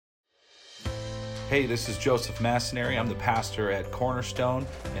Hey, this is Joseph Massonary. I'm the pastor at Cornerstone,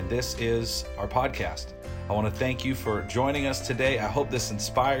 and this is our podcast. I want to thank you for joining us today. I hope this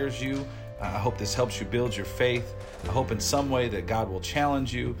inspires you. I hope this helps you build your faith. I hope in some way that God will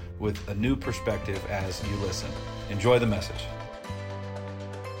challenge you with a new perspective as you listen. Enjoy the message.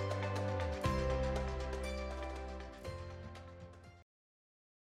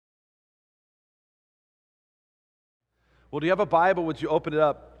 Well, do you have a Bible? Would you open it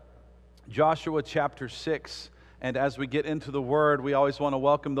up? Joshua chapter 6. And as we get into the Word, we always want to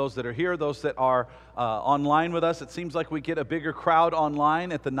welcome those that are here, those that are online with us. It seems like we get a bigger crowd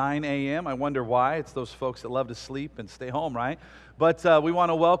online at the 9 a.m. I wonder why. It's those folks that love to sleep and stay home, right? But we want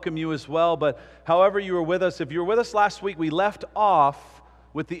to welcome you as well. But however you were with us, if you were with us last week, we left off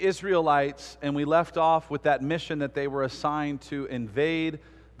with the Israelites, and we left off with that mission that they were assigned to invade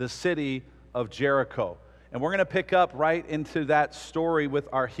the city of Jericho. And we're going to pick up right into that story with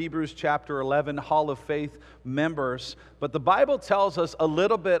our Hebrews chapter 11 Hall of Faith members. But the Bible tells us a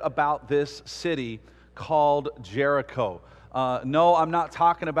little bit about this city called Jericho. No, I'm not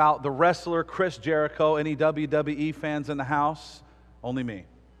talking about the wrestler Chris Jericho. Any WWE fans in the house? Only me.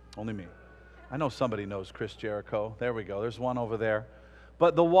 Only me. I know somebody knows Chris Jericho. There we go. There's one over there.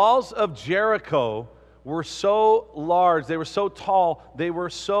 But the walls of Jericho were so large, they were so tall, they were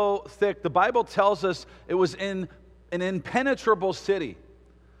so thick. The Bible tells us it was in an impenetrable city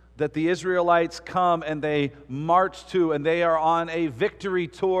that the Israelites come and they march to, and they are on a victory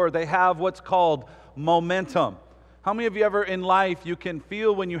tour. They have what's called momentum. How many of you ever in life, you can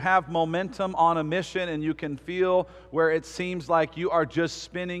feel when you have momentum on a mission, and you can feel where it seems like you are just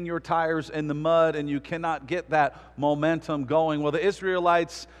spinning your tires in the mud and you cannot get that momentum going? Well, the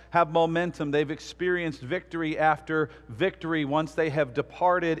Israelites have momentum. They've experienced victory after victory once they have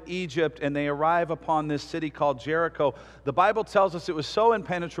departed Egypt and they arrive upon this city called Jericho. The Bible tells us it was so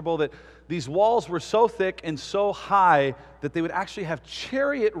impenetrable that these walls were so thick and so high that they would actually have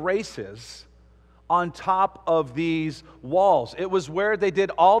chariot races on top of these walls. It was where they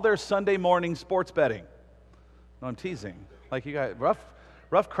did all their Sunday morning sports betting. No, I'm teasing. Like, you got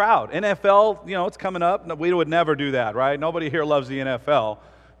rough crowd. NFL, it's coming up. No, we would never do that, right? Nobody here loves the NFL,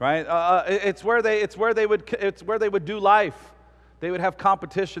 right? It's where they would do life. They would have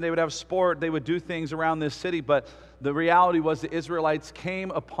competition. They would have sport. They would do things around this city. But the reality was the Israelites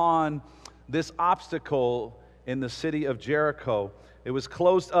came upon this obstacle in the city of Jericho. It was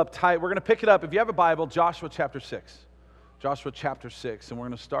closed up tight. We're going to pick it up. If you have a Bible, Joshua chapter 6. Joshua chapter 6. And we're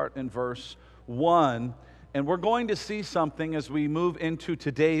going to start in verse 1. And we're going to see something as we move into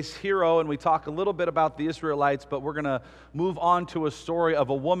today's hero. And we talk a little bit about the Israelites, but we're going to move on to a story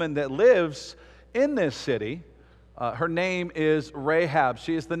of a woman that lives in this city. Her name is Rahab.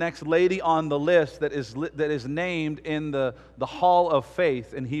 She is the next lady on the list that is named in the Hall of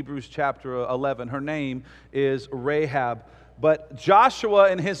Faith in Hebrews chapter 11. Her name is Rahab. But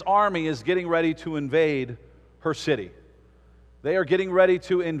Joshua and his army is getting ready to invade her city. They are getting ready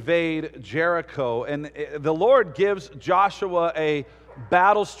to invade Jericho. And the Lord gives Joshua a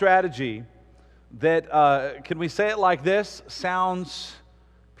battle strategy that, can we say it like this, sounds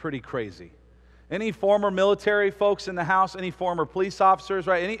pretty crazy. Any former military folks in the house? Any former police officers,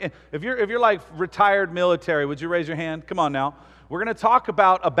 right? If you're like retired military, would you raise your hand? Come on now. We're going to talk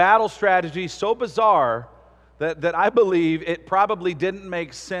about a battle strategy so bizarre that I believe it probably didn't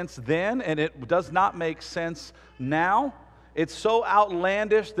make sense then, and it does not make sense now. It's so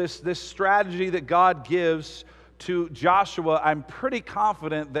outlandish, this strategy that God gives to Joshua. I'm pretty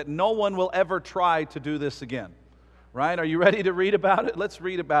confident that no one will ever try to do this again. Right? Are you ready to read about it? Let's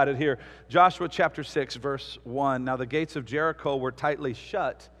read about it here. Joshua chapter 6, verse 1. Now the gates of Jericho were tightly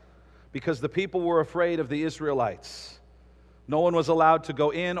shut because the people were afraid of the Israelites. No one was allowed to go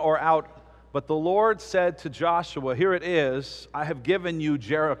in or out. But the Lord said to Joshua, here it is, I have given you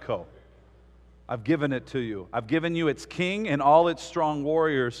Jericho. I've given it to you. I've given you its king and all its strong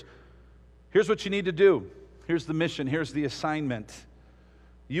warriors. Here's what you need to do. Here's the mission. Here's the assignment.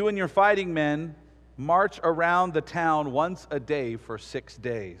 You and your fighting men march around the town once a day for 6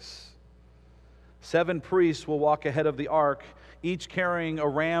 days. 7 priests will walk ahead of the ark, each carrying a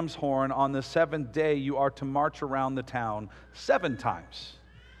ram's horn. On the 7th day, you are to march around the town 7 times.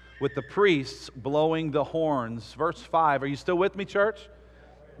 With the priests blowing the horns. Verse 5. Are you still with me, church?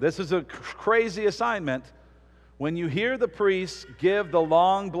 This is a crazy assignment. When you hear the priests give the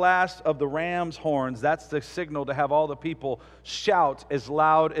long blast of the ram's horns, that's the signal to have all the people shout as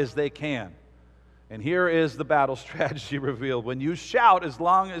loud as they can. And here is the battle strategy revealed. When you shout as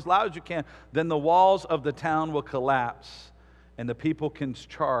loud as you can, then the walls of the town will collapse and the people can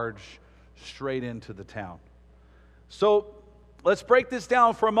charge straight into the town. So let's break this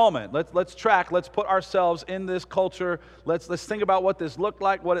down for a moment. Let's track. Let's put ourselves in this culture. Let's think about what this looked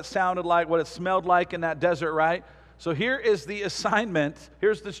like, what it sounded like, what it smelled like in that desert, right? So here is the assignment.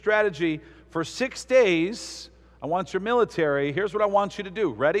 Here's the strategy. For 6 days, I want your military. Here's what I want you to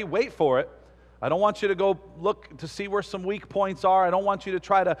do. Ready? Wait for it. I don't want you to go look to see where some weak points are. I don't want you to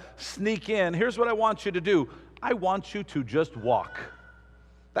try to sneak in. Here's what I want you to do. I want you to just walk.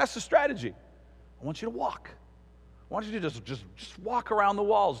 That's the strategy. I want you to walk. I want you to just walk around the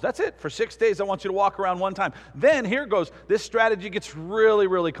walls. That's it. For 6 days, I want you to walk around one time. Then, here goes. This strategy gets really,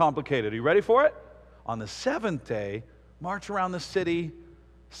 really complicated. Are you ready for it? On the 7th day, march around the city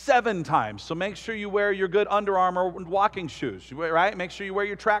 7 times. So make sure you wear your good Under Armour walking shoes, right? Make sure you wear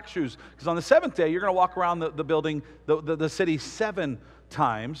your track shoes. Because on the 7th day, you're going to walk around the building, the city 7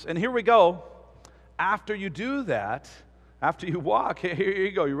 times. And here we go. After you do that, after you walk, here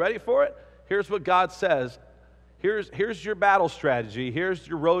you go. You ready for it? Here's what God says. Here's your battle strategy. Here's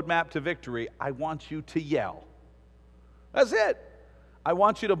your roadmap to victory. I want you to yell. That's it. I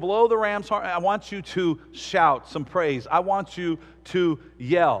want you to blow the ram's horn. I want you to shout some praise. I want you to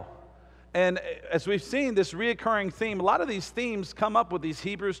yell. And as we've seen, this reoccurring theme, a lot of these themes come up with these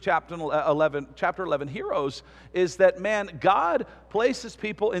Hebrews chapter 11 heroes, is that, man, God places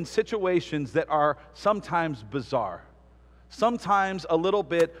people in situations that are sometimes bizarre, sometimes a little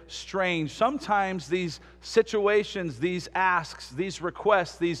bit strange. Sometimes these situations, these asks, these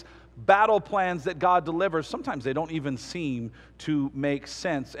requests, these battle plans that God delivers, sometimes they don't even seem to make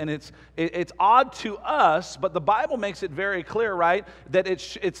sense. And it's odd to us, but the Bible makes it very clear, right, that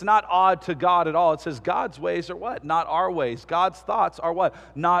it's not odd to God at all. It says God's ways are what? Not our ways. God's thoughts are what?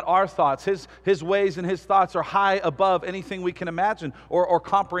 Not our thoughts. His ways and His thoughts are high above anything we can imagine or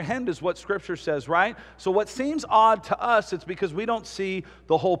comprehend, is what Scripture says, right? So what seems odd to us, it's because we don't see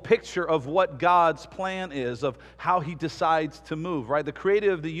the whole picture of what God's plan is, of how He decides to move, right? The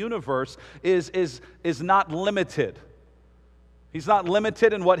creator of the universe is not limited. He's not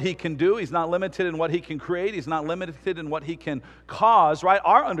limited in what He can do. He's not limited in what He can create. He's not limited in what He can cause, right?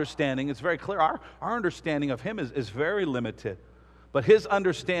 Our understanding is very clear. Our understanding of Him is very limited. But His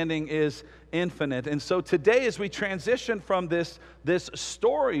understanding is infinite. And so today, as we transition from this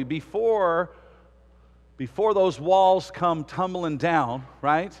story before those walls come tumbling down,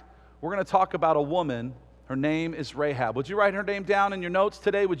 right? We're going to talk about a woman. Her name is Rahab. Would you write her name down in your notes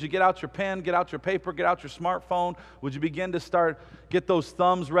today? Would you get out your pen, get out your paper, get out your smartphone? Would you begin to get those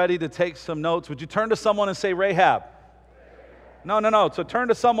thumbs ready to take some notes? Would you turn to someone and say, Rahab? No. So turn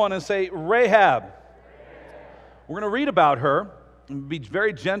to someone and say, Rahab. We're going to read about her. Be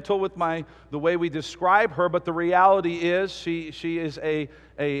very gentle with the way we describe her, but the reality is she is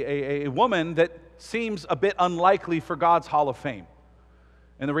a woman that seems a bit unlikely for God's Hall of Fame.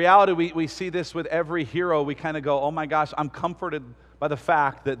 And the reality, we see this with every hero. We kind of go, oh my gosh, I'm comforted by the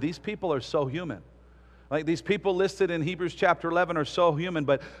fact that these people are so human. Like these people listed in Hebrews chapter 11 are so human,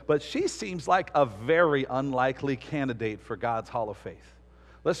 but she seems like a very unlikely candidate for God's Hall of Faith.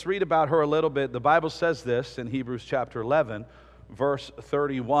 Let's read about her a little bit. The Bible says this in Hebrews chapter 11, verse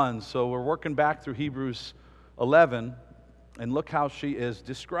 31. So we're working back through Hebrews 11, and look how she is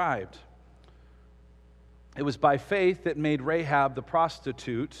described. It was by faith that made Rahab the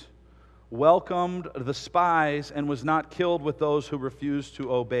prostitute, welcomed the spies, and was not killed with those who refused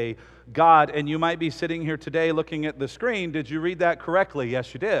to obey God. And you might be sitting here today looking at the screen. Did you read that correctly?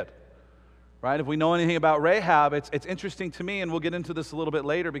 Yes, you did. Right? If we know anything about Rahab, it's interesting to me, and we'll get into this a little bit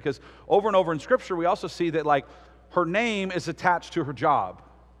later, because over and over in Scripture, we also see that like her name is attached to her job.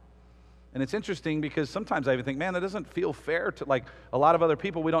 And it's interesting because sometimes I even think, man, that doesn't feel fair to like a lot of other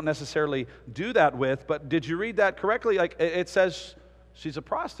people we don't necessarily do that with. But did you read that correctly? Like it says she's a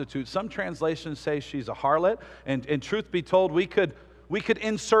prostitute. Some translations say she's a harlot. And truth be told, we could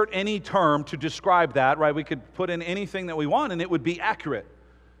insert any term to describe that, right? We could put in anything that we want and it would be accurate.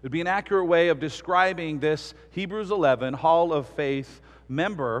 It would be an accurate way of describing this Hebrews 11 Hall of Faith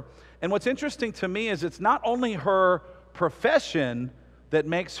member. And what's interesting to me is it's not only her profession that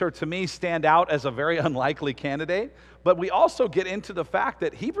makes her, to me, stand out as a very unlikely candidate. But we also get into the fact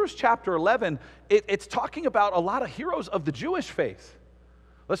that Hebrews chapter 11, it's talking about a lot of heroes of the Jewish faith.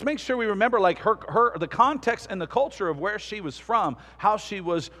 Let's make sure we remember like the context and the culture of where she was from, how she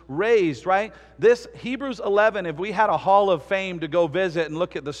was raised, right? This Hebrews 11, if we had a hall of fame to go visit and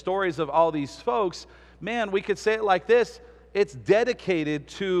look at the stories of all these folks, man, we could say it like this: it's dedicated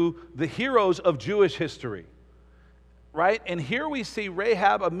to the heroes of Jewish history. Right? And here we see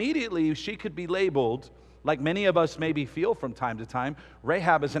Rahab immediately, she could be labeled, like many of us maybe feel from time to time,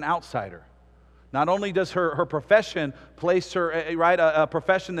 Rahab is an outsider. Not only does her profession place her, right, a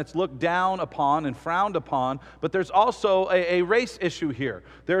profession that's looked down upon and frowned upon, but there's also a race issue here.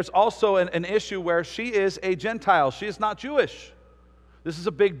 There's also an issue where she is a Gentile. She is not Jewish. This is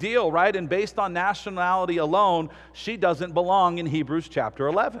a big deal, right? And based on nationality alone, she doesn't belong in Hebrews chapter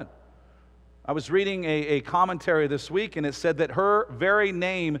 11. I was reading a commentary this week, and it said that her very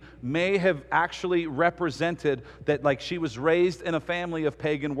name may have actually represented that, like, she was raised in a family of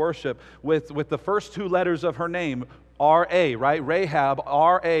pagan worship with the first two letters of her name, R-A, right? Rahab,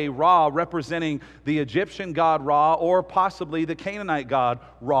 R-A, Ra, representing the Egyptian god Ra, or possibly the Canaanite god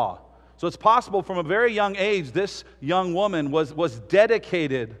Ra. So it's possible from a very young age, this young woman was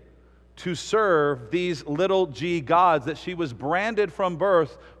dedicated to serve these little g gods, that she was branded from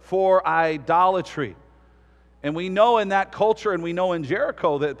birth for idolatry. And we know in that culture, and we know in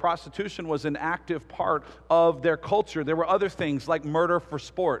Jericho, that prostitution was an active part of their culture. There were other things like murder for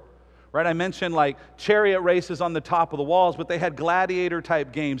sport. Right, I mentioned like chariot races on the top of the walls, but they had gladiator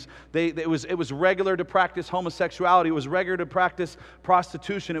type games. It was regular to practice homosexuality. It was regular to practice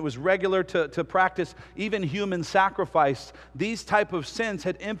prostitution. It was regular to practice even human sacrifice. These type of sins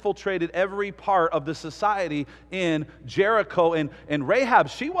had infiltrated every part of the society in Jericho. And Rahab,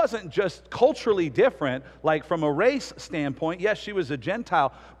 she wasn't just culturally different, like from a race standpoint. Yes, she was a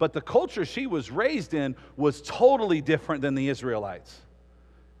Gentile, but the culture she was raised in was totally different than the Israelites.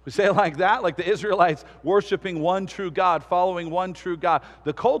 We say it like that, like the Israelites worshiping one true God, following one true God.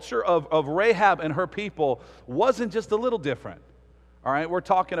 The culture of Rahab and her people wasn't just a little different. All right, we're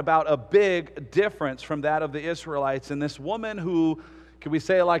talking about a big difference from that of the Israelites. And this woman who, can we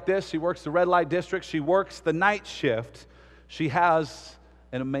say it like this? She works the red light district. She works the night shift. She has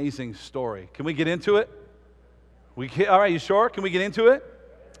an amazing story. Can we get into it? All right, you sure? Can we get into it?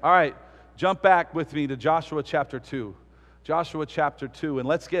 All right, jump back with me to Joshua chapter 2. Joshua chapter 2, and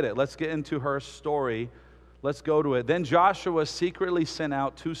let's get it. Let's get into her story. Let's go to it. Then Joshua secretly sent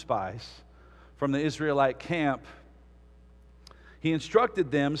out 2 spies from the Israelite camp. He instructed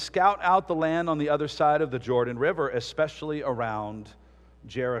them, scout out the land on the other side of the Jordan River, especially around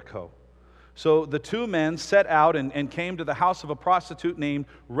Jericho. So the 2 men set out and came to the house of a prostitute named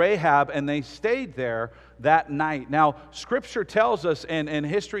Rahab, and they stayed there that night. Now, Scripture tells us, and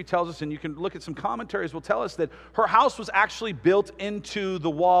history tells us, and you can look at some commentaries, will tell us that her house was actually built into the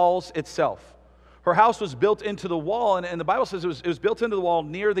walls itself. Her house was built into the wall, and the Bible says it was built into the wall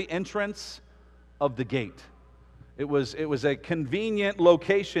near the entrance of the gate. It was a convenient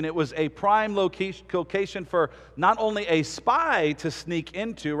location. It was a prime location for not only a spy to sneak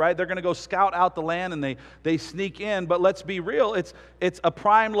into, right? They're going to go scout out the land and they sneak in, but let's be real, it's a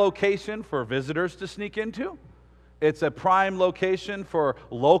prime location for visitors to sneak into. It's a prime location for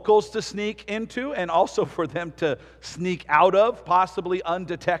locals to sneak into, and also for them to sneak out of, possibly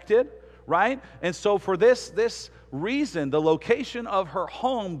undetected, right? And so for this reason, the location of her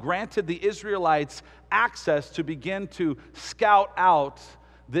home granted the Israelites access to begin to scout out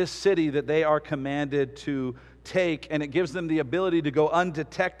this city that they are commanded to take, and it gives them the ability to go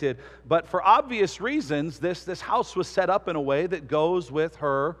undetected. But for obvious reasons, this house was set up in a way that goes with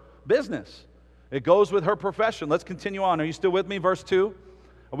her business. It goes with her profession. Let's continue on. Are you still with me? Verse 2.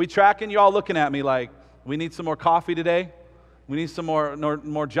 Are we tracking? You all looking at me like, we need some more coffee today? We need some more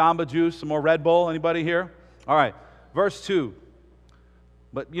Jamba Juice, some more Red Bull? Anybody here? All right. Verse 2.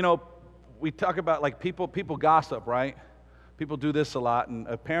 But, you know, we talk about, like, people gossip, right? People do this a lot, and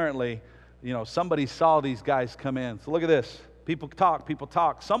apparently, you know, somebody saw these guys come in. So look at this. People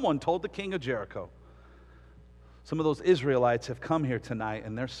talk. Someone told the king of Jericho, some of those Israelites have come here tonight,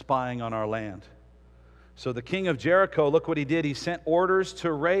 and they're spying on our land. So the king of Jericho, look what he did. He sent orders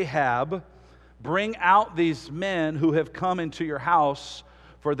to Rahab, bring out these men who have come into your house,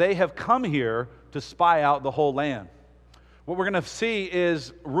 for they have come here to spy out the whole land. What we're going to see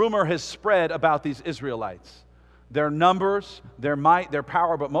is rumor has spread about these Israelites. Their numbers, their might, their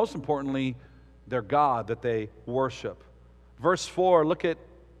power, but most importantly, their God that they worship. Verse 4, look at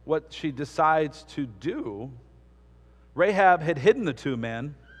what she decides to do. Rahab had hidden the 2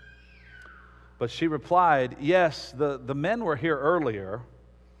 men, but she replied, yes, the men were here earlier,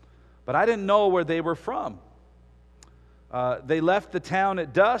 but I didn't know where they were from. They left the town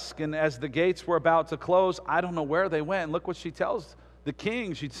at dusk, and as the gates were about to close, I don't know where they went. And look what she tells the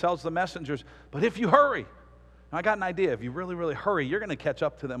king. She tells the messengers, but if you hurry, now I got an idea. If you really, really hurry, you're going to catch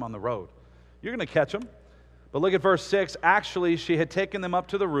up to them on the road. You're going to catch them. But look at verse 6. Actually, she had taken them up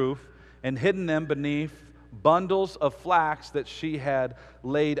to the roof and hidden them beneath bundles of flax that she had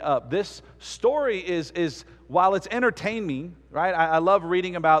laid up. This story is while it's entertaining, right? I love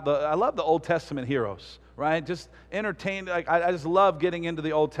reading about I love the Old Testament heroes. right? Just entertained. Like, I just love getting into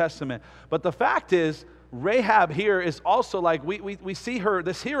the Old Testament. But the fact is, Rahab here is also like, we see her,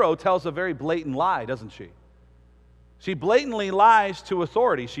 this hero tells a very blatant lie, doesn't she? She blatantly lies to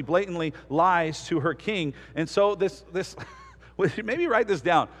authority. She blatantly lies to her king. And so this maybe write this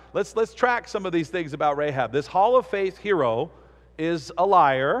down. Let's track some of these things about Rahab. This Hall of Faith hero is a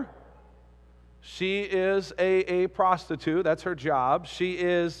liar. She is a prostitute. That's her job. She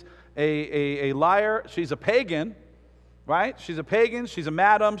is a liar. She's a pagan, right? She's a pagan. She's a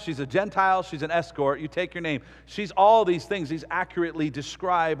madam. She's a Gentile. She's an escort. You take your name. She's all these things. These accurately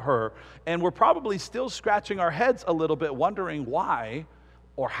describe her. And we're probably still scratching our heads a little bit, wondering why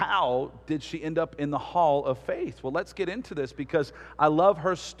or how did she end up in the Hall of Faith? Well, let's get into this because I love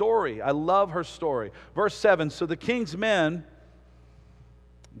her story. I love her story. Verse 7, so the king's men,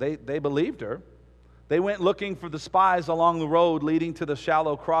 they believed her. They went looking for the spies along the road leading to the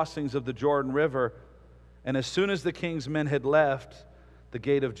shallow crossings of the Jordan River. And as soon as the king's men had left, the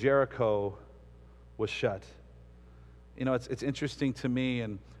gate of Jericho was shut. You know, it's interesting to me,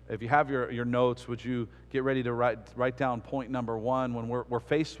 and if you have your notes, would you get ready to write down point number 1 when we're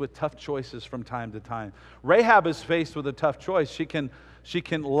faced with tough choices from time to time. Rahab is faced with a tough choice. She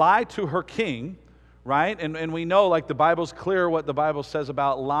can lie to her king, right? And we know, like, the Bible's clear what the Bible says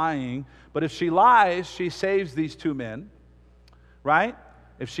about lying. But if she lies, she saves these 2 men, right?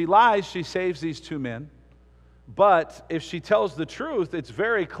 If she lies, she saves these 2 men. But if she tells the truth, it's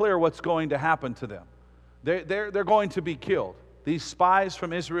very clear what's going to happen to them. They're going to be killed. These spies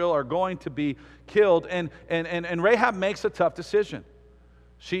from Israel are going to be killed. And Rahab makes a tough decision.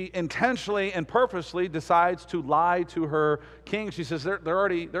 She intentionally and purposely decides to lie to her king. She says, they're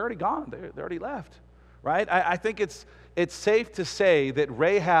already gone. They're already left. Right? I think it's safe to say that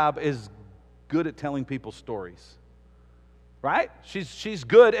Rahab is good at telling people stories. Right? She's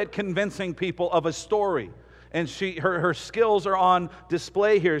good at convincing people of a story. And her skills are on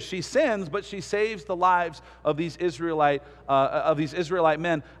display here. She sins, but she saves the lives of these Israelite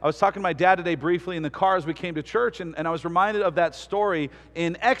men. I was talking to my dad today briefly in the car as we came to church, and I was reminded of that story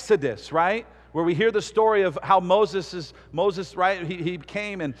in Exodus, right? Where we hear the story of how Moses, right? He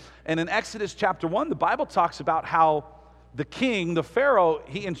came, and in Exodus chapter 1, the Bible talks about how the king, the Pharaoh,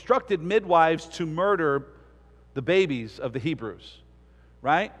 he instructed midwives to murder the babies of the Hebrews.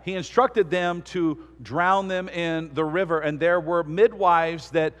 Right? He instructed them to drown them in the river. And there were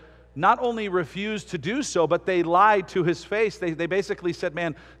midwives that not only refused to do so, but they lied to his face. They basically said,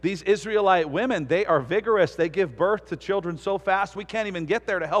 man, these Israelite women, they are vigorous. They give birth to children so fast, we can't even get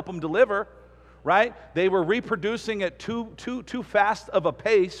there to help them deliver. Right? They were reproducing at too fast of a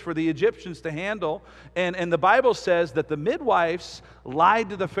pace for the Egyptians to handle. And the Bible says that the midwives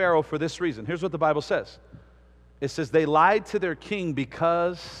lied to the Pharaoh for this reason. Here's what the Bible says. It says they lied to their king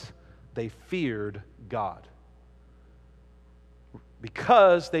because they feared God.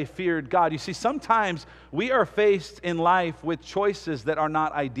 Because they feared God. You see, sometimes we are faced in life with choices that are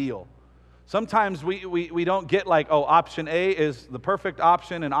not ideal. Sometimes we don't get like, oh, option A is the perfect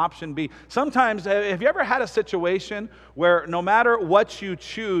option and option B. Sometimes, have you ever had a situation where no matter what you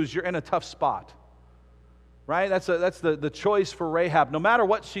choose, you're in a tough spot? Right? That's the choice for Rahab. No matter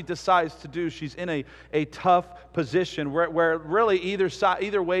what she decides to do, she's in a tough position where really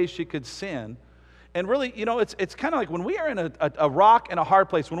either way she could sin. And really, you know, it's kind of like when we are in a rock and a hard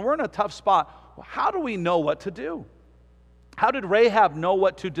place, when we're in a tough spot, well, how do we know what to do? How did Rahab know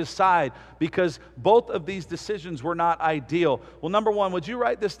what to decide? Because both of these decisions were not ideal. Well, number 1, would you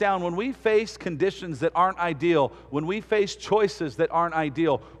write this down? When we face conditions that aren't ideal, when we face choices that aren't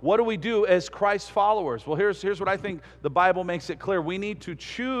ideal, what do we do as Christ followers? Well, here's what I think the Bible makes it clear. We need to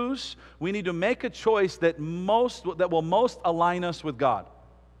choose, we need to make a choice that will most align us with God.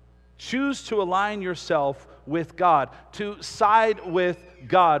 Choose to align yourself with God, to side with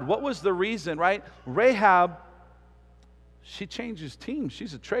God. What was the reason, right? Rahab, she changes teams.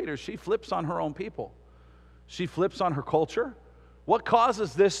 She's a traitor. She flips on her own people. She flips on her culture. What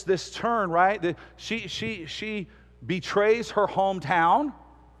causes this turn, right? She betrays her hometown.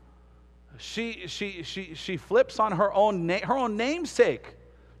 She flips on her own namesake.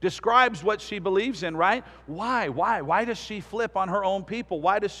 Describes what she believes in, right? Why? Why does she flip on her own people?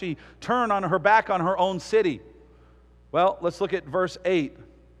 Why does she turn on her back on her own city? Well, let's look at verse 8.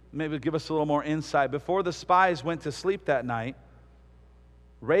 Maybe give us a little more insight. Before the spies went to sleep that night,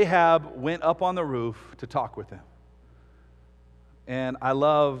 Rahab went up on the roof to talk with them. And I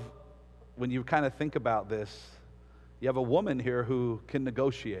love when you kind of think about this, you have a woman here who can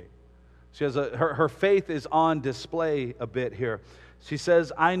negotiate. She has her faith is on display a bit here. She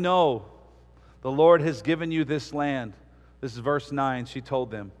says, I know the Lord has given you this land. This is verse 9. She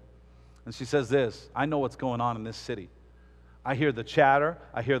told them, And she says this, I know what's going on in this city. I hear the chatter,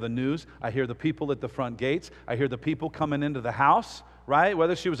 I hear the news, I hear the people at the front gates, I hear the people coming into the house, right?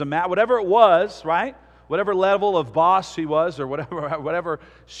 Whether she was whatever it was, right? Whatever level of boss she was or whatever,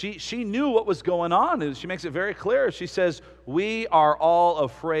 she knew what was going on. And she makes it very clear. She says, we are all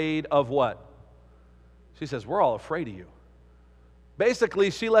afraid of what? She says, we're all afraid of you.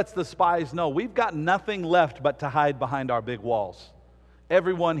 Basically, she lets the spies know, we've got nothing left but to hide behind our big walls.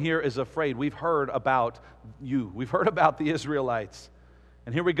 Everyone here is afraid. We've heard about you. We've heard about the Israelites.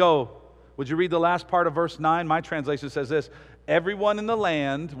 And here we go. Would you read the last part of verse 9? My translation says this. Everyone in the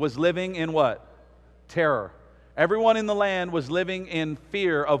land was living in what? Terror. Everyone in the land was living in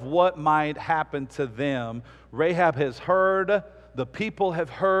fear of what might happen to them. Rahab has heard. The people have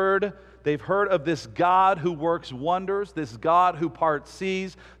heard. They've heard of this God who works wonders, this God who parts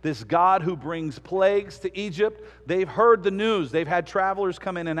seas, this God who brings plagues to Egypt. They've heard the news. They've had travelers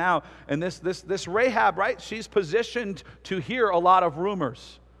come in and out. And this Rahab, right, she's positioned to hear a lot of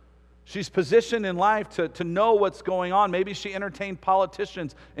rumors. She's positioned in life to know what's going on. Maybe she entertained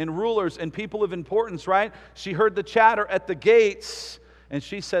politicians and rulers and people of importance, right? She heard the chatter at the gates, and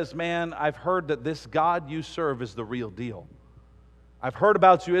she says, man, I've heard that this God you serve is the real deal. I've heard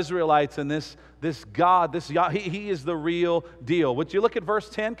about you Israelites, and this God, he is the real deal. Would you look at verse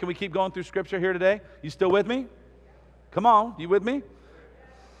 10? Can we keep going through Scripture here today? You still with me? Come on, you with me?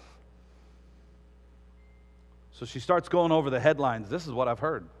 So she starts going over the headlines. This is what I've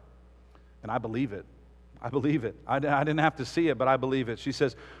heard. And I believe it. I believe it. I didn't have to see it, but I believe it. She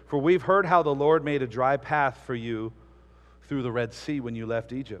says, for we've heard how the Lord made a dry path for you through the Red Sea when you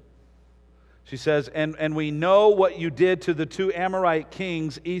left Egypt. She says, and we know what you did to the 2 Amorite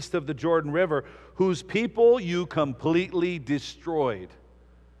kings east of the Jordan River, whose people you completely destroyed.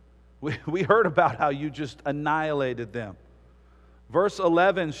 We heard about how you just annihilated them. Verse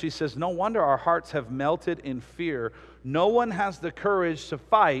 11, she says, no wonder our hearts have melted in fear. No one has the courage to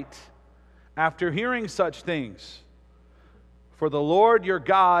fight after hearing such things. For the Lord your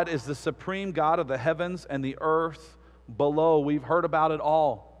God is the supreme God of the heavens and the earth below. We've heard about it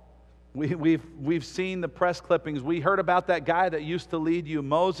all. We've seen the press clippings. We heard about that guy that used to lead you,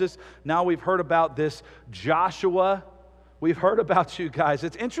 Moses. Now we've heard about this Joshua. We've heard about you guys.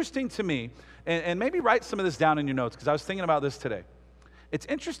 It's interesting to me, and maybe write some of this down in your notes because I was thinking about this today. It's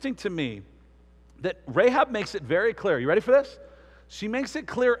interesting to me that Rahab makes it very clear. You ready for this? She makes it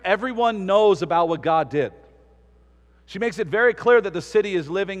clear everyone knows about what God did. She makes it very clear that the city is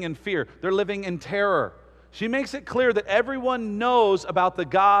living in fear. They're living in terror. She makes it clear that everyone knows about the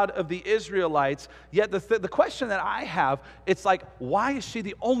God of the Israelites, yet the question that I have, it's like, why is she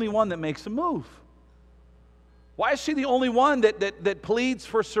the only one that makes a move? Why is she the only one that pleads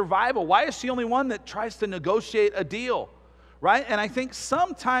for survival? Why is she the only one that tries to negotiate a deal? Right? And I think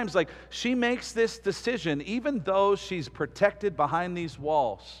sometimes, like, she makes this decision, even though she's protected behind these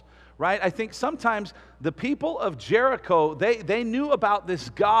walls. Right? I think sometimes the people of Jericho, they knew about this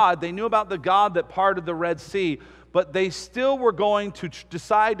God. They knew about the God that parted the Red Sea, but they still were going to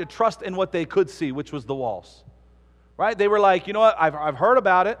decide to trust in what they could see, which was the walls. Right? They were like, you know what? I've heard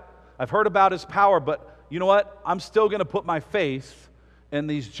about it. I've heard about His power, but you know what? I'm still going to put my faith in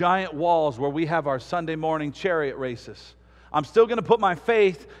these giant walls where we have our Sunday morning chariot races. I'm still going to put my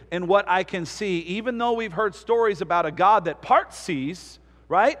faith in what I can see, even though we've heard stories about a God that parts seas,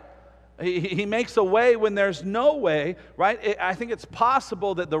 right? He makes a way when there's no way, right? I think it's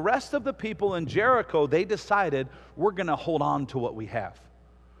possible that the rest of the people in Jericho, they decided, we're going to hold on to what we have,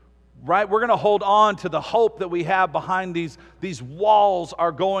 right? We're going to hold on to the hope that we have behind these walls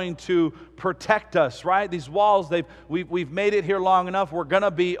are going to protect us, right? These walls, we've made it here long enough. We're going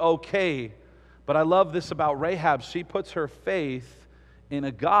to be okay. But I love this about Rahab. She puts her faith in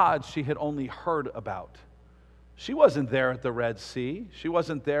a God she had only heard about. She wasn't there at the Red Sea. She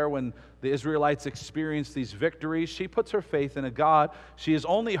wasn't there when the Israelites experienced these victories. She puts her faith in a God she has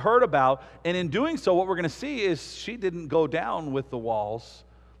only heard about. And in doing so, what we're going to see is she didn't go down with the walls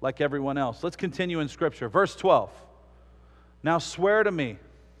like everyone else. Let's continue in Scripture. Verse 12. Now swear to me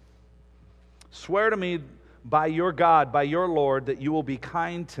by your God, by your Lord, that you will be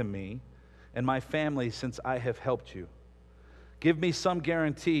kind to me and my family since I have helped you. Give me some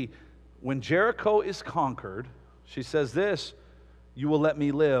guarantee. When Jericho is conquered, she says this, you will let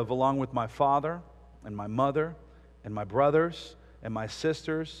me live along with my father and my mother and my brothers and my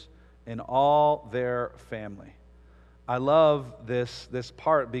sisters and all their family. I love this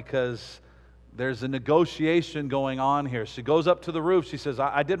part because there's a negotiation going on here. She goes up to the roof. She says,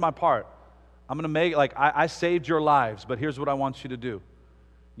 I did my part. I'm going to make it like I saved your lives, but here's what I want you to do.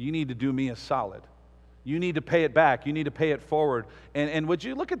 You need to do me a solid. You need to pay it back. You need to pay it forward. And would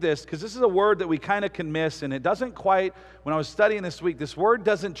you look at this? Because this is a word that we kind of can miss, and it doesn't quite, when I was studying this week, this word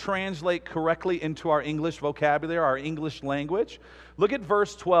doesn't translate correctly into our English vocabulary, our English language. Look at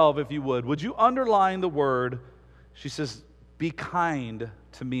verse 12, if you would. Would you underline the word? She says, be kind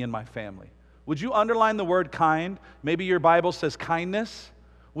to me and my family. Would you underline the word kind? Maybe your Bible says kindness.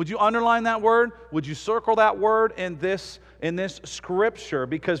 Would you underline that word? Would you circle that word in this scripture?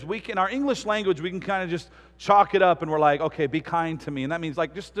 Because in our English language, we can kind of just chalk it up and we're like, okay, be kind to me. And that means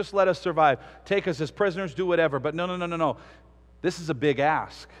like, just let us survive. Take us as prisoners, do whatever. But no. This is a big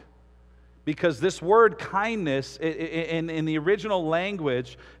ask. Because this word kindness in the original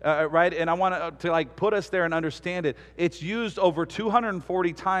language, right, and I want to like put us there and understand it, it's used over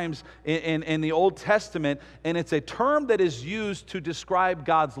 240 times in the Old Testament, and it's a term that is used to describe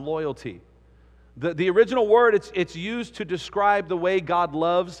God's loyalty. The original word, it's used to describe the way God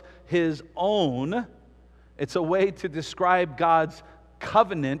loves His own. It's a way to describe God's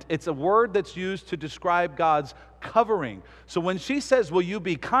covenant. It's a word that's used to describe God's covering. So when she says, will you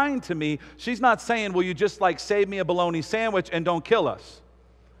be kind to me, she's not saying, will you just like save me a bologna sandwich and don't kill us.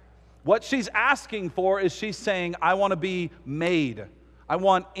 What she's asking for is she's saying, I want to be made. I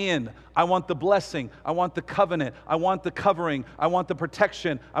want in. I want the blessing. I want the covenant. I want the covering. I want the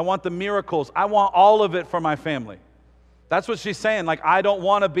protection. I want the miracles. I want all of it for my family. That's what she's saying. Like, I don't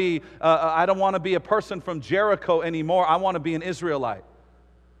want to be a person from Jericho anymore. I want to be an Israelite.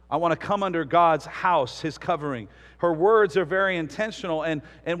 I want to come under God's house, His covering. Her words are very intentional, and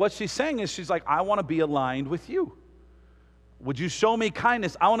what she's saying is, she's like, I want to be aligned with you. Would you show me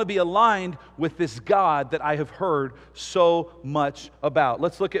kindness? I want to be aligned with this God that I have heard so much about.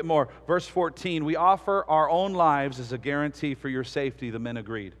 Let's look at more. Verse 14, we offer our own lives as a guarantee for your safety, the men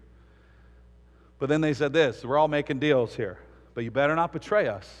agreed. But then they said this, we're all making deals here, but you better not betray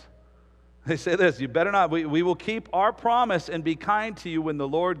us. They say this, you better not, we will keep our promise and be kind to you when the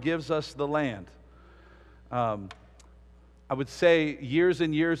Lord gives us the land. I would say years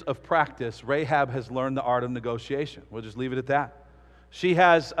and years of practice, Rahab has learned the art of negotiation. We'll just leave it at that. She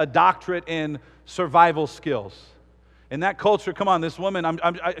has a doctorate in survival skills. In that culture, come on, this woman,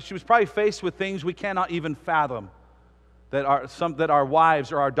 she was probably faced with things we cannot even fathom. That our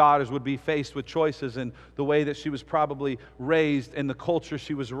wives or our daughters would be faced with choices in the way that she was probably raised, in the culture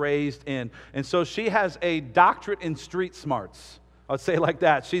she was raised in. And so she has a doctorate in street smarts. I would say it like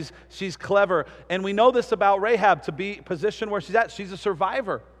that. She's clever. And we know this about Rahab, to be positioned where she's at. She's a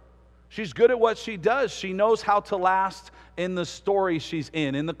survivor. She's good at what she does. She knows how to last in the story she's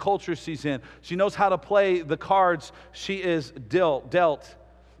in the culture she's in. She knows how to play the cards she is dealt.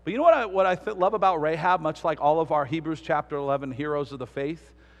 But you know what I love about Rahab, much like all of our Hebrews chapter 11 heroes of the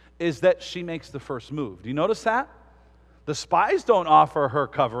faith, is that she makes the first move. Do you notice that? The spies don't offer her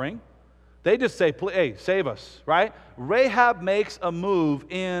covering. They just say, hey, save us, right? Rahab makes a move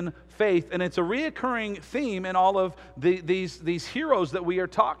in faith, and it's a reoccurring theme in all of these heroes that we are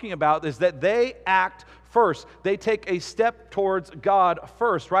talking about, is that they act first. They take a step towards God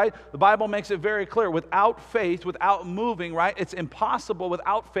first, right? The Bible makes it very clear. Without faith, without moving, right? It's impossible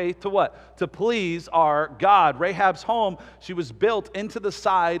without faith to what? To please our God. Rahab's home, she was built into the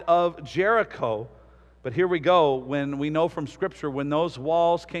side of Jericho. But here we go, when we know from Scripture, when those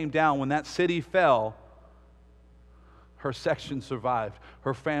walls came down, when that city fell, her section survived,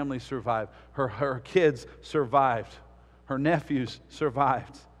 her family survived, her kids survived, her nephews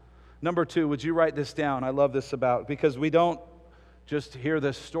survived. Number 2, would you write this down? I love this because we don't just hear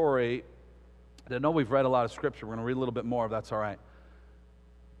this story. I know we've read a lot of Scripture. We're going to read a little bit more, if that's all right.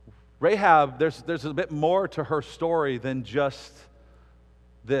 Rahab, there's a bit more to her story than just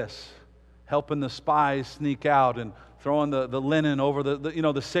this. Helping the spies sneak out and throwing the linen over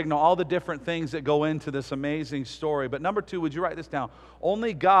the signal, all the different things that go into this amazing story. But number 2, would you write this down?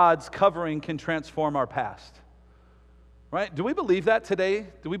 Only God's covering can transform our past. Right? Do we believe that today?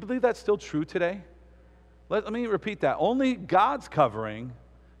 Do we believe that's still true today? Let me repeat that. Only God's covering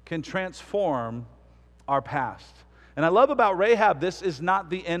can transform our past. And I love about Rahab, this is not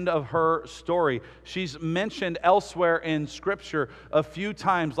the end of her story. She's mentioned elsewhere in Scripture a few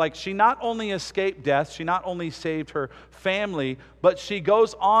times. Like, she not only escaped death, she not only saved her family, but she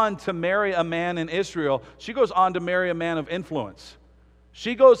goes on to marry a man in Israel. She goes on to marry a man of influence.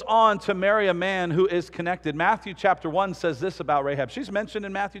 She goes on to marry a man who is connected. Matthew chapter 1 says this about Rahab. She's mentioned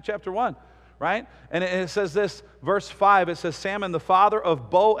in Matthew chapter 1, right? And it says this, verse 5, it says, Salmon, the father of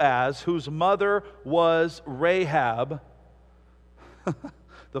Boaz, whose mother was Rahab,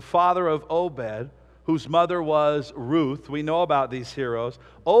 the father of Obed, whose mother was Ruth. We know about these heroes.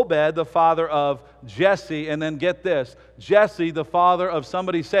 Obed, the father of Jesse, and then get this, Jesse, the father of,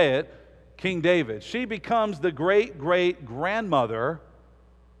 somebody say it, King David. She becomes the great-great-grandmother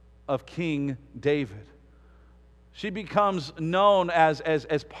of King David. She becomes known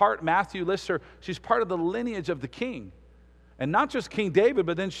as part, Matthew lists her, she's part of the lineage of the king. And not just King David,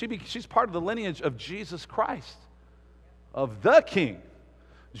 but then she's part of the lineage of Jesus Christ, of the king.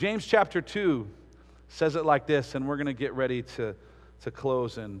 James chapter 2 says it like this, and we're going to get ready to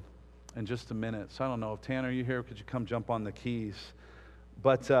close in just a minute. So I don't know, if Tanner, are you here? Could you come jump on the keys?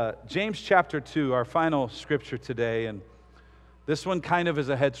 But James chapter 2, our final scripture today, and this one kind of is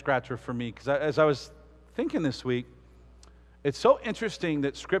a head scratcher for me, because as I was thinking this week, it's so interesting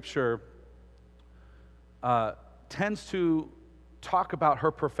that Scripture tends to talk about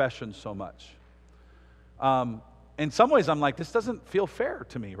her profession so much. In some ways, I'm like, this doesn't feel fair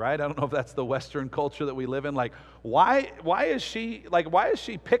to me, right? I don't know if that's the Western culture that we live in. Like, why is she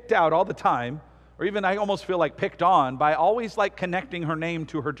picked out all the time, or even I almost feel like picked on by always like connecting her name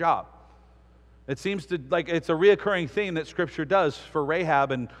to her job? It seems to like it's a reoccurring theme that Scripture does for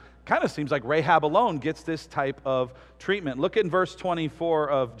Rahab, and kind of seems like Rahab alone gets this type of treatment. Look at verse 24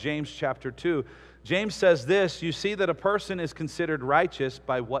 of James chapter 2. James says this, "You see that a person is considered righteous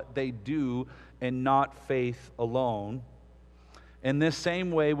by what they do and not faith alone. In this same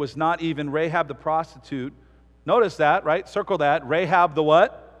way was not even Rahab the prostitute." Notice that, right? Circle that. Rahab the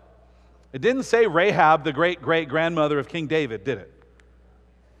what? It didn't say Rahab the great-great-grandmother of King David, did it?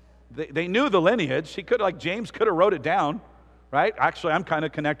 They knew the lineage. She could, like James could have wrote it down, right? Actually, I'm kind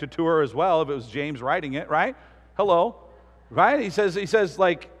of connected to her as well if it was James writing it, right? Hello, right? He says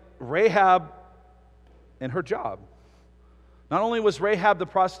like Rahab and her job. Not only was Rahab the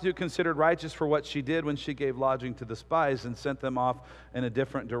prostitute considered righteous for what she did when she gave lodging to the spies and sent them off in a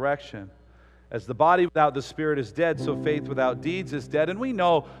different direction. As the body without the spirit is dead, so faith without deeds is dead. And we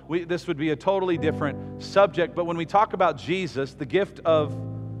know this would be a totally different subject, but when we talk about Jesus, the gift of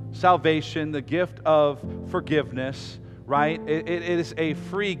salvation, the gift of forgiveness, right? It is a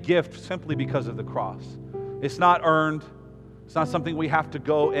free gift simply because of the cross. It's not earned. It's not something we have to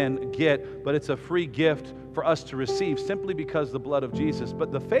go and get, but it's a free gift for us to receive simply because of the blood of Jesus.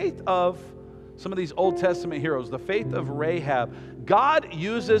 But the faith of some of these Old Testament heroes, the faith of Rahab, God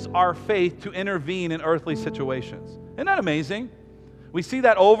uses our faith to intervene in earthly situations. Isn't that amazing? We see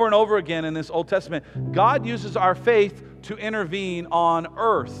that over and over again in this Old Testament. God uses our faith to intervene on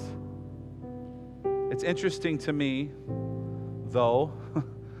earth. It's interesting to me, though,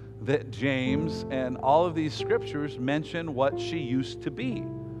 that James and all of these scriptures mention what she used to be.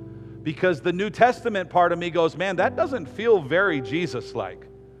 Because the New Testament part of me goes, man, that doesn't feel very Jesus-like.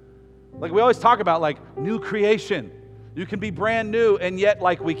 Like we always talk about like new creation. You can be brand new, and yet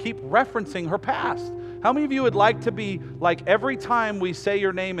like we keep referencing her past. How many of you would like to be like every time we say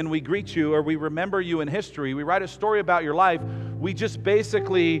your name and we greet you or we remember you in history, we write a story about your life, we just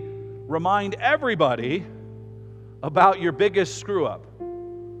basically remind everybody about your biggest screw up.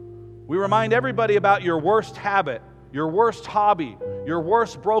 We remind everybody about your worst habit, your worst hobby, your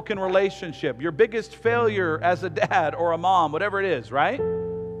worst broken relationship, your biggest failure as a dad or a mom, whatever it is, right?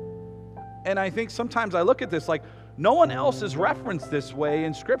 And I think sometimes I look at this like, no one else is referenced this way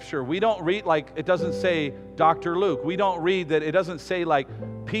in Scripture. We don't read like, it doesn't say Dr. Luke. We don't read that, it doesn't say like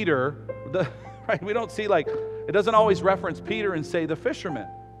Peter, right? We don't see like, it doesn't always reference Peter and say the fisherman.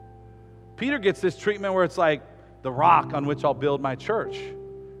 Peter gets this treatment where it's like, the rock on which I'll build my church.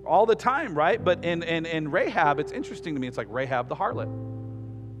 All the time, right? But in Rahab, it's interesting to me. It's like Rahab the harlot.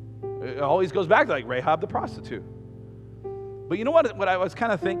 It always goes back to like Rahab the prostitute. But you know what I was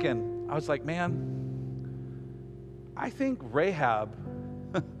kind of thinking? I was like, man, I think Rahab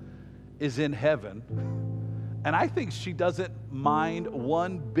is in heaven, and I think she doesn't mind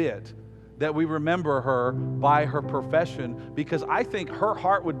one bit that we remember her by her profession, because I think her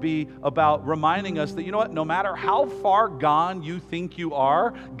heart would be about reminding us that, you know what, no matter how far gone you think you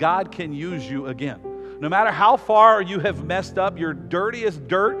are, God can use you again. No matter how far you have messed up, your dirtiest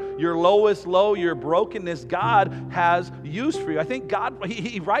dirt, your lowest low, your brokenness, God has use for you. I think God,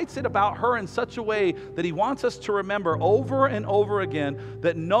 He writes it about her in such a way that He wants us to remember over and over again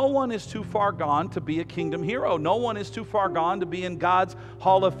that no one is too far gone to be a kingdom hero. No one is too far gone to be in God's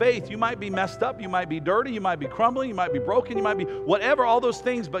hall of faith. You might be messed up, you might be dirty, you might be crumbling, you might be broken, you might be whatever, all those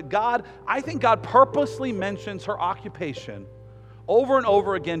things. But God, I think God purposely mentions her occupation over and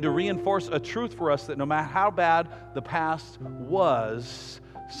over again to reinforce a truth for us that no matter how bad the past was,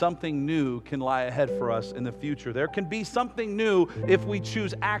 something new can lie ahead for us in the future. There can be something new if we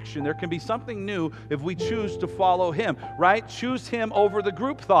choose action. There can be something new if we choose to follow Him, right? Choose Him over the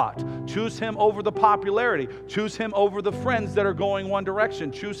group thought. Choose Him over the popularity. Choose Him over the friends that are going one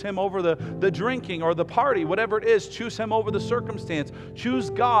direction. Choose Him over the drinking or the party, whatever it is. Choose Him over the circumstance. Choose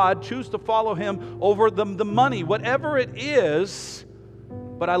God. Choose to follow Him over the money, whatever it is.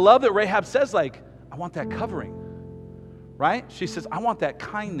 But I love that Rahab says, like, I want that covering. Right? She says, I want that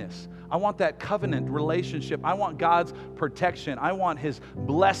kindness. I want that covenant relationship. I want God's protection. I want His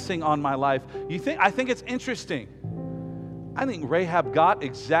blessing on my life. I think it's interesting. I think Rahab got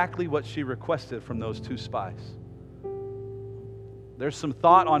exactly what she requested from those two spies. There's some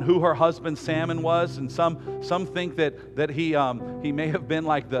thought on who her husband Salmon was, and some think that he may have been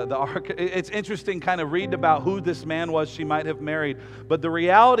like the ark. It's interesting kind of reading about who this man was she might have married. But the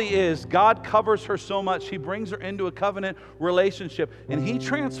reality is God covers her so much. He brings her into a covenant relationship, and He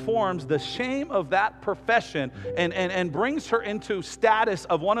transforms the shame of that profession and brings her into status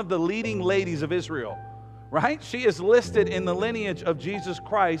of one of the leading ladies of Israel. Right? She is listed in the lineage of Jesus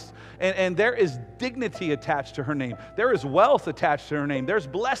Christ, and there is dignity attached to her name. There is wealth attached to her name. There's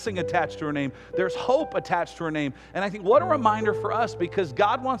blessing attached to her name. There's hope attached to her name. And I think what a reminder for us, because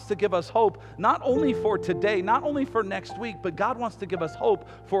God wants to give us hope, not only for today, not only for next week, but God wants to give us hope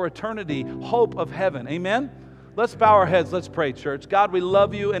for eternity, hope of heaven. Amen? Let's bow our heads. Let's pray, church. God, we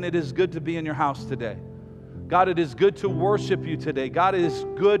love You, and it is good to be in Your house today. God, it is good to worship You today. God, it is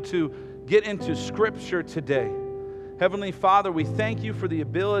good to get into Scripture today. Heavenly Father, we thank You for the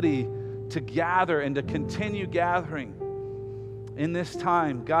ability to gather and to continue gathering in this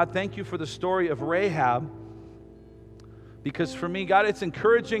time. God, thank You for the story of Rahab, because for me, God, it's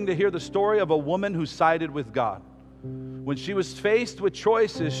encouraging to hear the story of a woman who sided with God. When she was faced with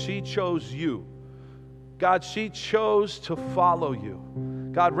choices, she chose You. God, she chose to follow You.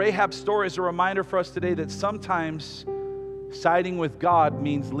 God, Rahab's story is a reminder for us today that sometimes siding with God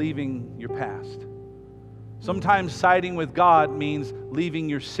means leaving your past. Sometimes siding with God means leaving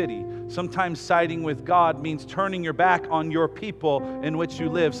your city. Sometimes siding with God means turning your back on your people in which you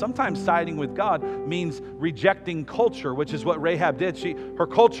live. Sometimes siding with God means rejecting culture, which is what Rahab did. Her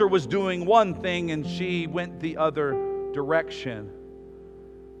culture was doing one thing and she went the other direction.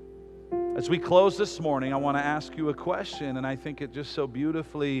 As we close this morning, I want to ask you a question, and I think it just so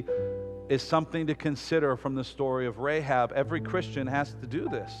beautifully is something to consider from the story of Rahab. Every Christian has to do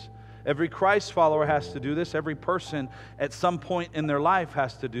this. Every Christ follower has to do this. Every person at some point in their life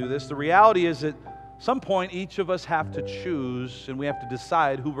has to do this. The reality is that at some point each of us have to choose, and we have to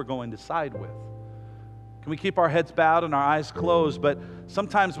decide who we're going to side with. Can we keep our heads bowed and our eyes closed? But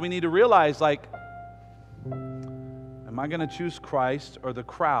sometimes we need to realize, like, am I going to choose Christ or the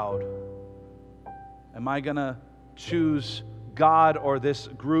crowd? Am I going to choose God or this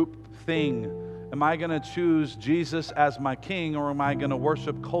group thing? Am I going to choose Jesus as my king, or am I going to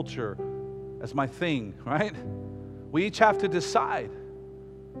worship culture as my thing, right? We each have to decide.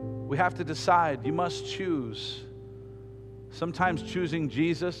 We have to decide. You must choose. Sometimes choosing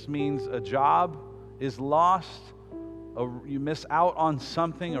Jesus means a job is lost, you miss out on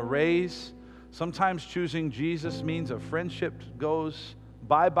something, a raise. Sometimes choosing Jesus means a friendship goes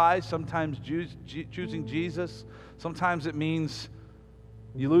bye-bye. Sometimes choosing Jesus, sometimes it means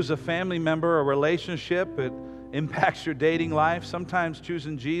you lose a family member, a relationship. It impacts your dating life. Sometimes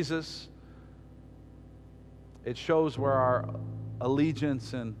choosing Jesus, it shows where our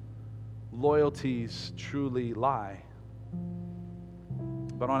allegiance and loyalties truly lie.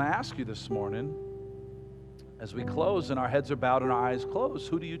 But I want to ask you this morning, as we close and our heads are bowed and our eyes closed,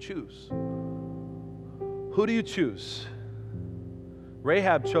 who do you choose? Who do you choose?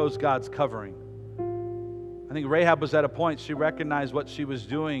 Rahab chose God's covering. I think Rahab was at a point, she recognized what she was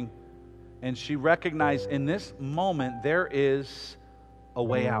doing, and she recognized in this moment there is a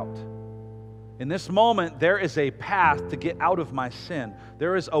way out. In this moment, there is a path to get out of my sin.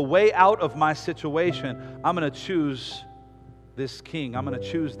 There is a way out of my situation. I'm going to choose this king. I'm going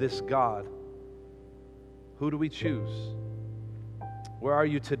to choose this God. Who do we choose? Where are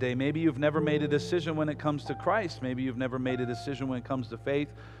you today? Maybe you've never made a decision when it comes to Christ. Maybe you've never made a decision when it comes to faith.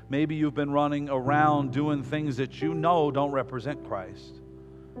 Maybe you've been running around doing things that you know don't represent Christ.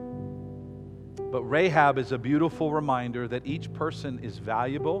 But Rahab is a beautiful reminder that each person is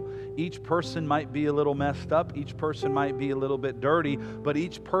valuable. Each person might be a little messed up. Each person might be a little bit dirty. But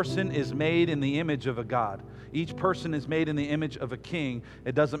each person is made in the image of a God. Each person is made in the image of a king.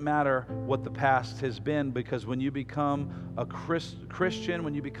 It doesn't matter what the past has been, because when you become a Christian,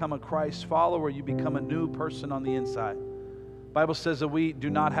 when you become a Christ follower, you become a new person on the inside. The Bible says that we do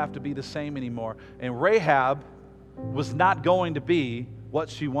not have to be the same anymore. And Rahab was not going to be what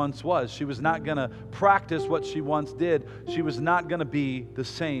she once was. She was not going to practice what she once did. She was not going to be the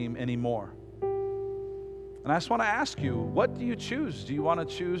same anymore. And I just want to ask you, what do you choose? Do you want to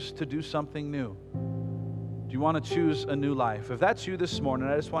choose to do something new? Do you want to choose a new life? If that's you this morning,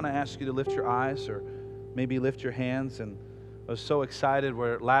 I just want to ask you to lift your eyes or maybe lift your hands. And I was so excited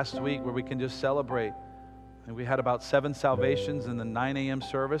last week where we can just celebrate. And we had about 7 salvations in the 9 a.m.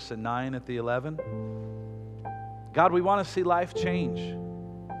 service and 9 at the 11. God, we want to see life change.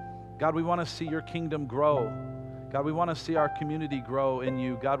 God, we want to see your kingdom grow. God, we want to see our community grow in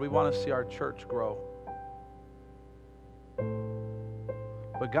you. God, we want to see our church grow.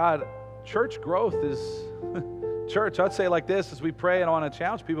 But God, church growth is, church, I'd say like this as we pray, and I want to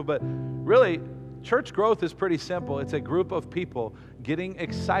challenge people, but really, church growth is pretty simple. It's a group of people getting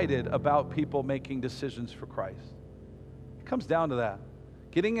excited about people making decisions for Christ. It comes down to that.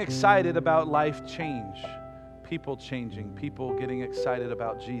 Getting excited about life change, people changing, people getting excited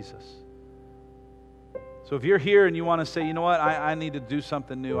about Jesus. So if you're here and you want to say, you know what, I need to do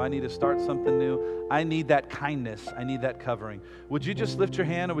something new. I need to start something new. I need that kindness. I need that covering. Would you just lift your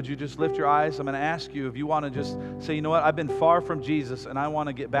hand or would you just lift your eyes? I'm going to ask you if you want to just say, you know what, I've been far from Jesus and I want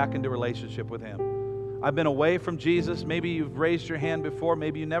to get back into relationship with Him. I've been away from Jesus. Maybe you've raised your hand before.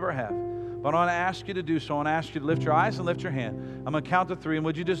 Maybe you never have. But I want to ask you to do so. I want to ask you to lift your eyes and lift your hand. I'm going to count to 3, and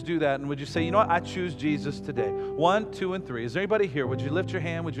would you just do that? And would you say, you know what, I choose Jesus today. 1, 2, and 3. Is there anybody here? Would you lift your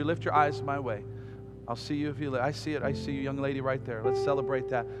hand? Would you lift your eyes my way? I'll see you if you live. I see it. I see you, young lady, right there. Let's celebrate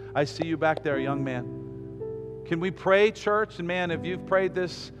that. I see you back there, young man. Can we pray, church? And man, if you've prayed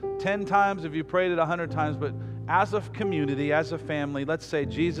this 10 times, if you've prayed it 100 times, but as a community, as a family, let's say,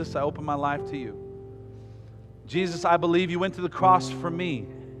 Jesus, I open my life to you. Jesus, I believe you went to the cross for me.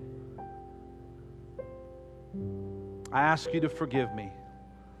 I ask you to forgive me.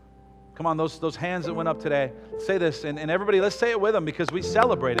 Come on, those hands that went up today, say this, and everybody, let's say it with them because we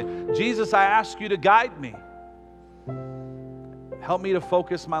celebrate it. Jesus, I ask you to guide me. Help me to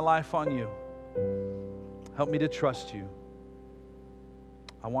focus my life on you. Help me to trust you.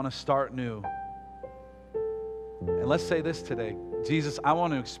 I want to start new. And let's say this today. Jesus, I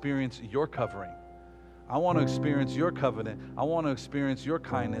want to experience your covering. I want to experience your covenant. I want to experience your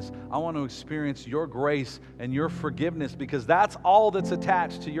kindness. I want to experience your grace and your forgiveness because that's all that's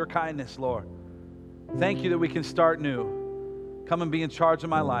attached to your kindness, Lord. Thank you that we can start new. Come and be in charge of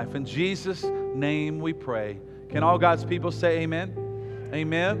my life. In Jesus' name we pray. Can all God's people say amen?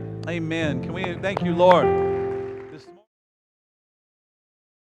 Amen. Amen. Can we thank you, Lord?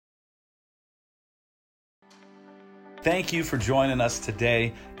 Thank you for joining us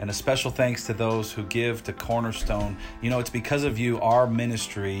today, and a special thanks to those who give to Cornerstone. You know, it's because of you, our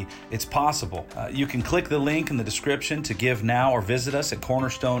ministry, it's possible. You can click the link in the description to give now or visit us at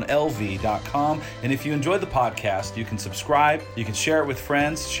cornerstonelv.com. And if you enjoyed the podcast, you can subscribe, you can share it with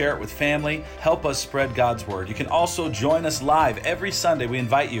friends, share it with family, help us spread God's word. You can also join us live every Sunday. We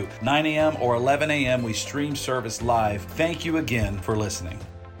invite you, 9 a.m. or 11 a.m. We stream service live. Thank you again for listening.